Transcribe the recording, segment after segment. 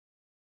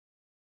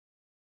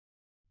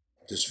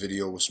This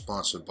video was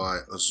sponsored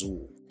by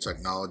Azulle,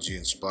 technology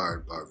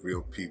inspired by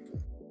real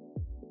people.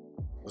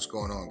 What's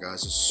going on,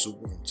 guys? This is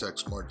SUPA from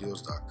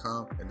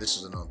CHARGEDiOS.com, and this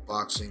is an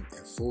unboxing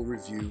and full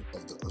review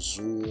of the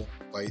Azulle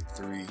Byte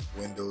 3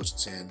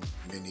 Windows 10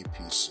 Mini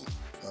PC.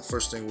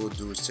 First thing we'll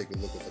do is take a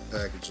look at the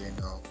packaging.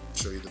 I'll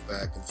show you the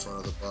back and front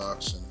of the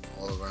box and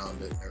all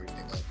around it and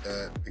everything like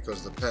that,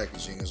 because the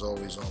packaging is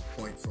always on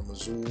point from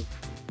Azulle.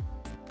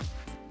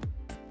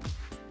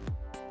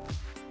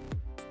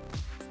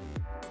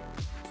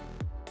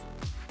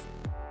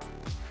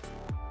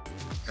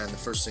 And the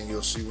first thing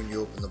you'll see when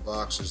you open the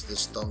box is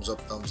this thumbs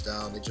up, thumbs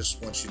down. They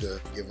just want you to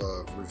give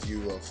a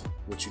review of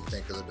what you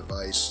think of the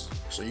device.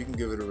 So you can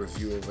give it a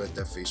review over at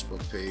their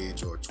Facebook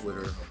page or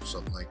Twitter or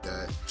something like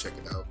that. Check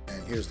it out.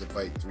 And here's the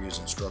Byte 3's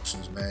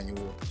instructions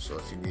manual. So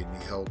if you need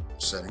any help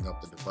setting up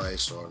the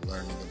device or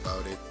learning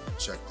about it,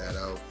 check that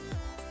out.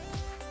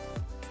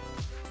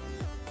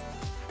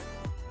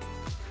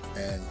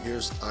 And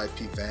here's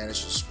IP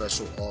Vanish's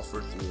special offer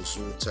through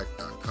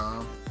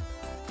AzulleTech.com.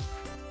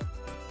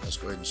 Let's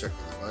go ahead and check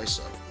the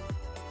device out.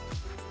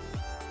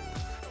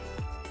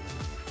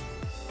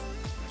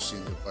 You see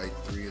the Byte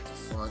 3 at the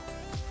front.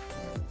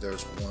 And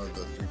there's one of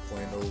the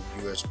 3.0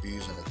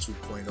 USBs and a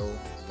 2.0 along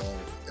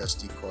with the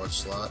SD card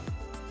slot.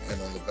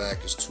 And on the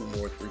back is two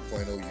more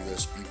 3.0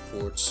 USB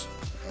ports.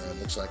 It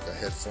looks like a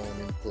headphone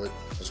input,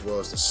 as well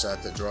as the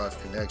SATA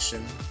drive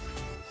connection,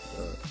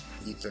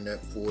 the Ethernet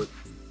port,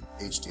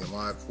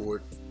 HDMI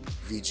port,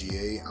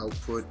 VGA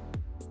output,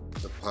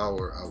 the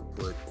power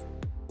output,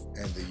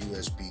 and the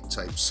USB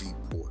Type-C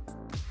port.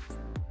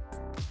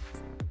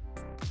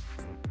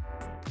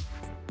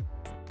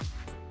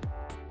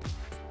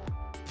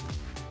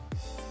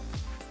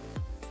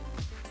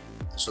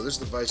 So this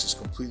device is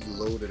completely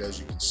loaded. As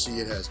you can see,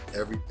 it has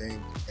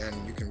everything,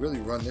 and you can really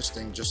run this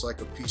thing just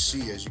like a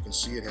PC. As you can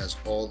see, it has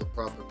all the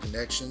proper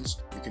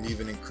connections. You can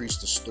even increase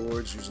the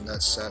storage using that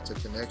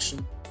SATA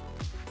connection.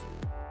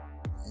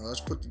 Now let's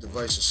put the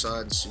device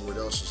aside and see what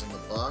else is in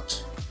the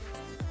box.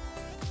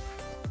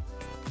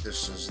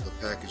 This is the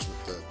package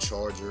with the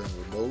charger and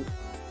remote,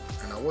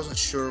 and I wasn't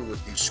sure what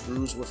these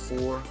screws were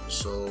for,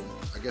 so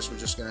I guess we're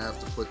just gonna have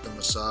to put them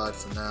aside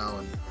for now,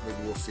 and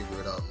maybe we'll figure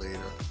it out later.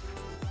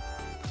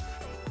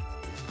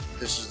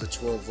 This is the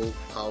 12-volt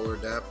power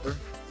adapter,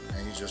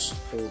 and you just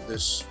hold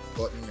this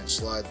button and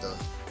slide the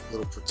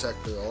little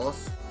protector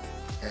off,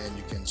 and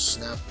you can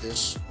snap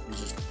this. You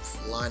just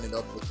line it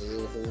up with the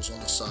little holes on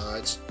the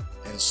sides,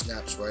 and it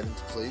snaps right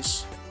into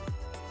place,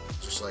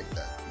 just like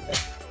that.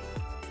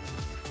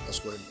 Let's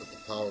go ahead and put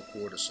the power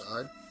cord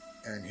aside.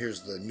 And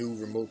here's the new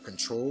remote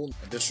control.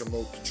 And this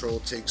remote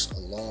control takes a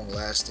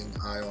long-lasting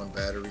ion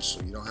battery,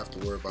 so you don't have to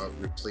worry about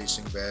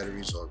replacing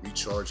batteries or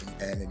recharging.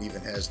 And it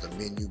even has the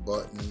menu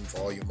button,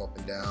 volume up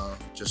and down,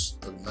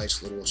 just a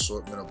nice little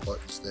assortment of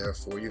buttons there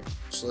for you.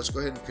 So let's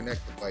go ahead and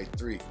connect the Byte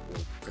 3.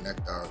 We'll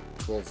connect our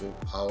 12-volt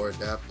power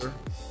adapter,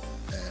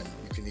 and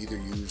you can either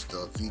use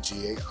the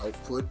VGA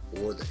output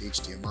or the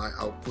HDMI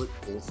output.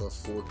 Both are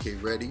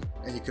 4K ready,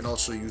 and you can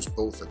also use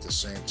both at the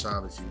same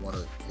time if you want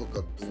to hook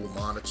up dual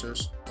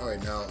monitors.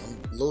 Alright, now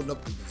I'm loading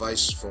up the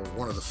device for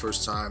one of the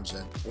first times,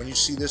 and when you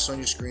see this on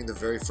your screen the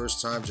very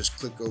first time, just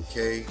click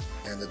OK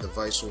and the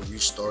device will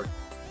restart.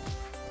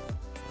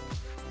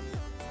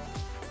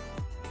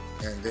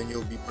 And then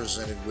you'll be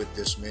presented with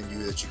this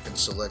menu that you can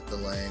select the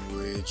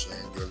language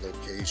and your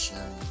location,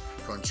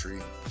 country,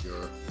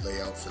 your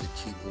layout for the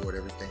keyboard,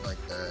 everything like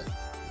that,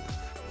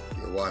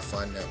 your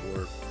Wi-Fi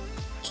network.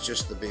 It's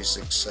just the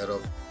basic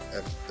setup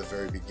at the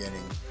very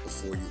beginning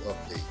before you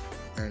update.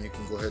 And you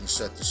can go ahead and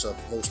set this up.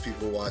 Most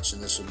people watching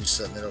this will be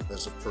setting it up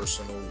as a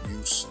personal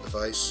use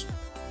device.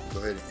 Go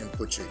ahead and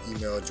input your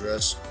email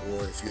address,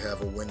 or if you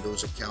have a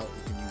Windows account,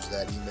 you can use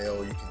that email,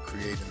 or you can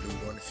create a new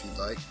one if you'd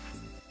like.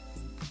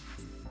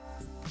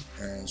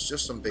 And it's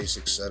just some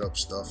basic setup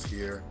stuff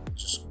here.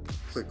 Just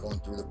click on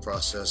through the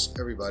process.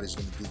 Everybody's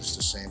going to do this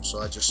the same,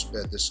 so I just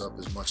sped this up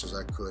as much as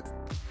I could.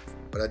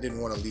 But I didn't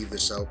want to leave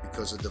this out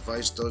because the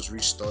device does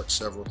restart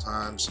several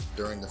times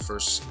during the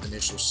first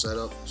initial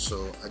setup.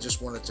 So I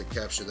just wanted to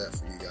capture that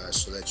for you guys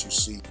so that you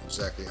see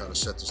exactly how to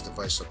set this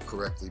device up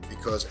correctly.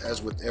 Because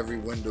as with every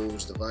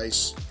Windows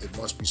device, it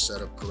must be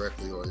set up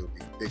correctly or there will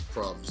be big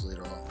problems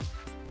later on.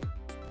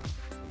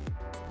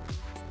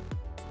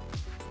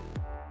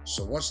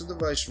 So once the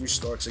device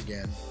restarts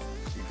again,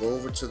 you go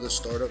over to the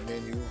startup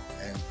menu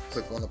and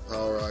click on the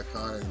power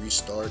icon and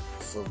restart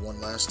for one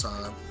last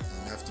time.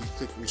 And after you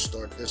click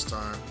restart this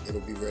time,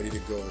 it'll be ready to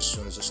go. As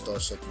soon as it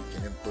starts up, you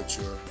can input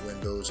your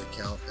Windows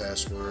account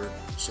password.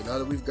 So now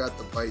that we've got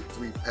the Byte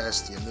 3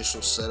 past the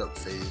initial setup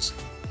phase,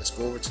 let's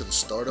go over to the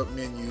startup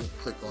menu,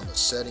 click on the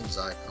settings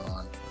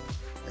icon,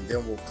 and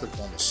then we'll click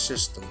on the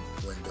system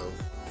window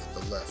at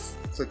the left.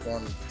 Click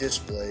on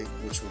display,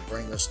 which will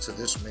bring us to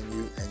this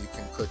menu, and you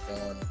can click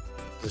on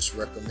this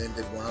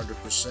recommended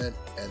 100%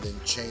 and then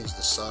change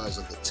the size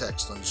of the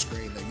text on the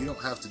screen. Now you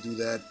don't have to do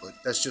that, but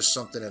that's just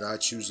something that I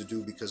choose to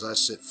do because I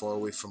sit far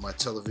away from my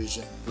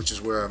television, which is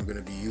where I'm going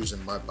to be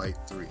using my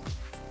Byte 3.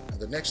 And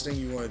the next thing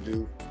you want to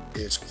do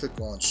is click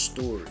on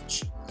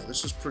storage. Now,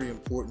 this is pretty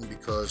important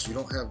because you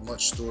don't have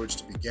much storage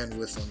to begin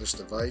with on this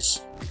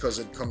device because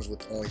it comes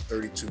with only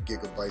 32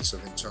 gigabytes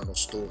of internal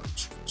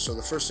storage. So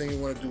the first thing you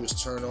want to do is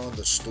turn on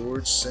the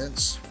storage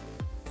sense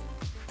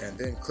and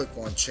then click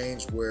on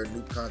change where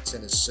new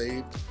content is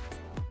saved.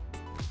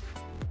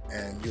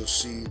 And you'll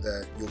see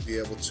that you'll be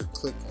able to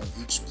click on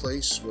each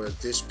place where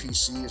this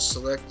PC is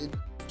selected.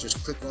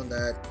 Just click on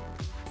that.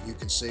 You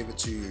can save it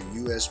to your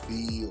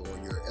USB or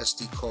your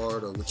SD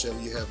card or whichever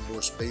you have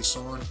more space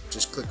on.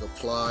 Just click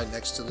apply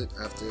next to it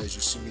after, as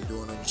you see me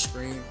doing on your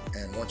screen.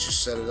 And once you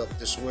set it up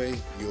this way,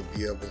 you'll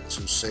be able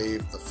to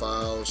save the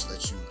files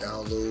that you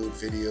download,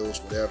 videos,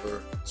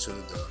 whatever, to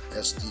the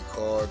SD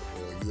card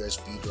or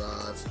USB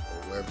drive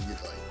or wherever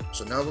you'd like.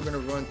 So now we're going to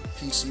run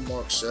PC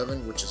Mark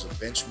 7, which is a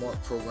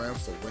benchmark program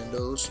for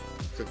Windows.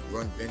 Click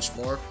run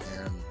benchmark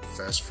and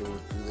fast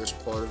forward through this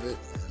part of it,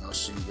 and I'll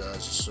see you guys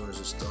as soon as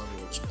it's done.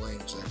 We'll explain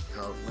exactly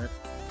how it went.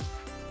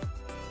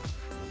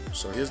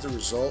 So here's the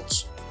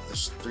results.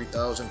 This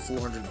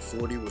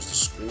 3,440 was the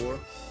score,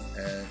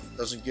 and it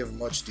doesn't give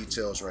much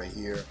details right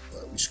here,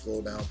 but we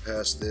scroll down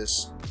past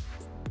this.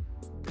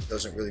 It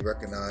doesn't really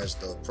recognize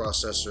the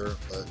processor,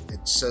 but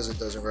it says it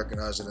doesn't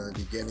recognize it in the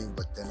beginning,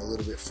 but then a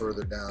little bit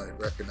further down it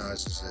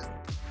recognizes it.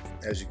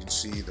 As you can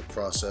see, the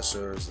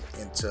processor is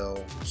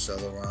Intel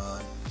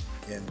Celeron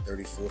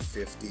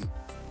N3450,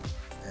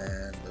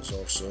 and there's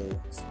also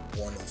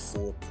 1 of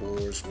 4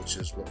 cores, which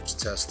is what was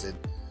tested.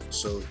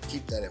 So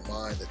keep that in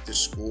mind, that this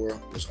score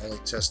was only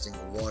testing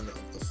 1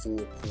 of the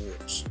 4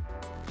 cores.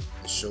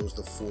 It shows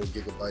the 4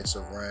 gigabytes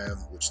of RAM,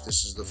 which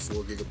this is the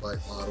 4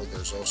 gigabyte model.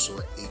 There's also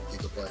an 8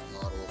 gigabyte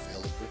model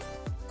available.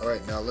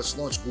 Alright, now let's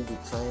launch Google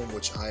Chrome,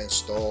 which I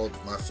installed,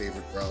 my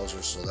favorite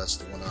browser, so that's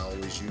the one I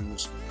always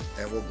use.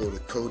 And we'll go to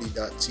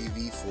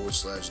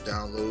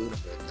kodi.tv/download,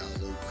 or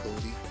download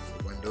Kodi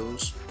for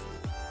Windows.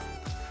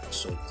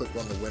 So click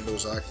on the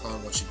Windows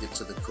icon once you get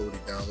to the Kodi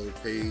download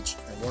page.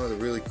 And one of the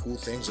really cool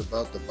things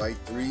about the Byte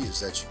 3 is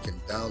that you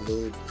can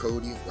download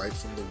Kodi right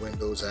from the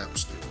Windows App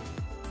Store.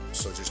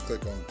 So just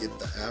click on Get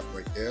the App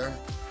right there,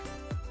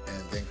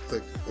 and then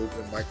click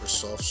Open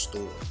Microsoft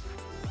Store.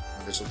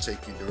 And this will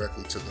take you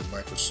directly to the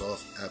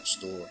Microsoft App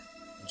Store.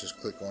 And just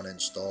click on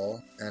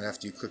Install, and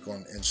after you click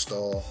on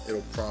Install,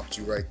 it'll prompt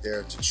you right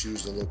there to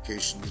choose the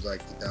location you'd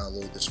like to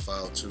download this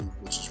file to,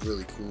 which is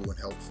really cool and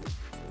helpful.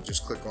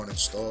 Just click on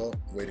Install,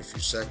 wait a few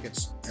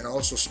seconds, and I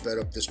also sped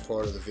up this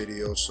part of the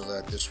video so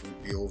that this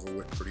would be over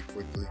with pretty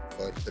quickly,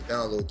 but the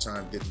download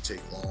time didn't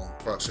take long,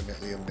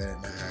 approximately a minute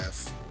and a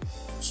half.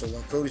 So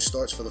when Kodi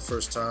starts for the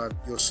first time,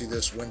 you'll see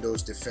this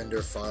Windows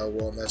Defender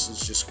firewall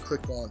message. Just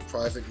click on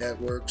private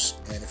networks,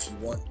 and if you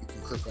want, you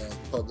can click on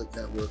public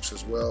networks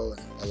as well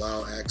and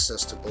allow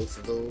access to both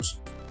of those.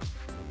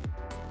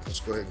 Let's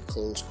go ahead and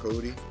close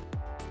Kodi.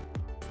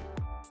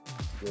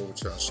 Go over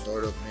to our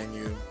startup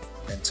menu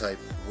and type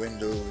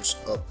Windows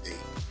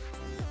Update.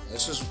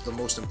 This is the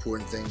most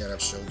important thing that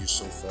I've shown you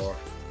so far.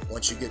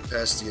 Once you get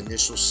past the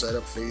initial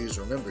setup phase,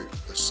 remember,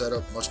 the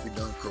setup must be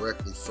done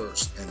correctly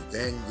first, and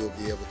then you'll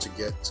be able to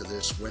get to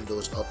this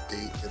Windows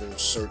Update. It'll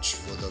search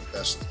for the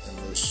best and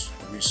most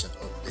recent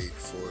update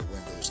for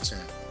Windows 10.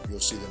 You'll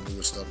see the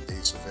newest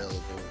updates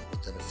available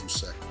within a few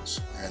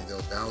seconds, and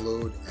they'll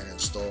download and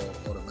install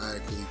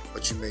automatically,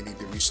 but you may need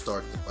to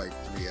restart the Byte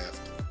 3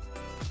 after.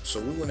 So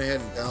we went ahead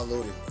and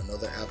downloaded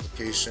another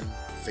application,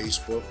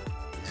 Facebook,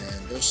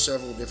 and there's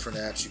several different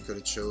apps you could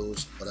have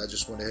chose, but I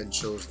just went ahead and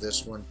chose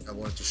this one. I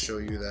wanted to show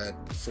you that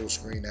full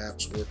screen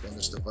apps work on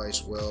this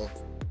device well.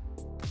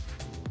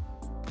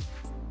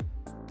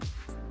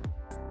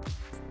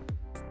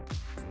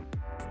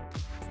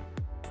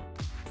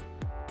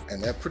 And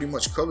that pretty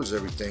much covers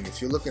everything. If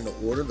you're looking to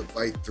order the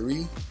Byte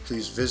 3,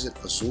 please visit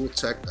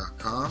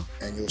AzulleTech.com,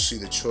 and you'll see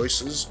the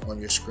choices on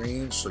your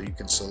screen, so you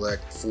can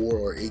select 4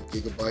 or 8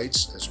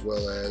 gigabytes, as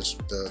well as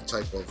the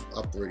type of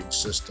operating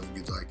system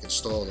you'd like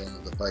installed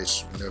on the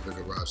device whenever it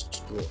arrives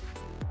at your door.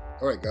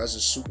 Alright guys,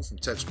 it's SUPA from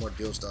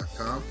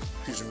TechSmartDeals.com.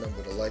 Please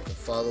remember to like and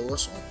follow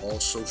us on all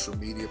social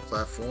media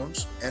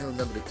platforms, and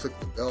remember to click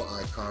the bell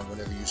icon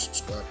whenever you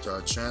subscribe to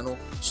our channel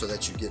so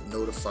that you get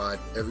notified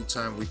every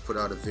time we put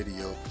out a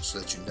video, so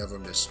that you never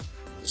miss it.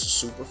 This is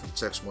SUPA from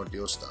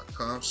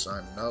TechSmartDeals.com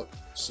signing out.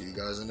 See you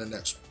guys in the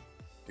next one.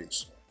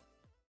 Peace.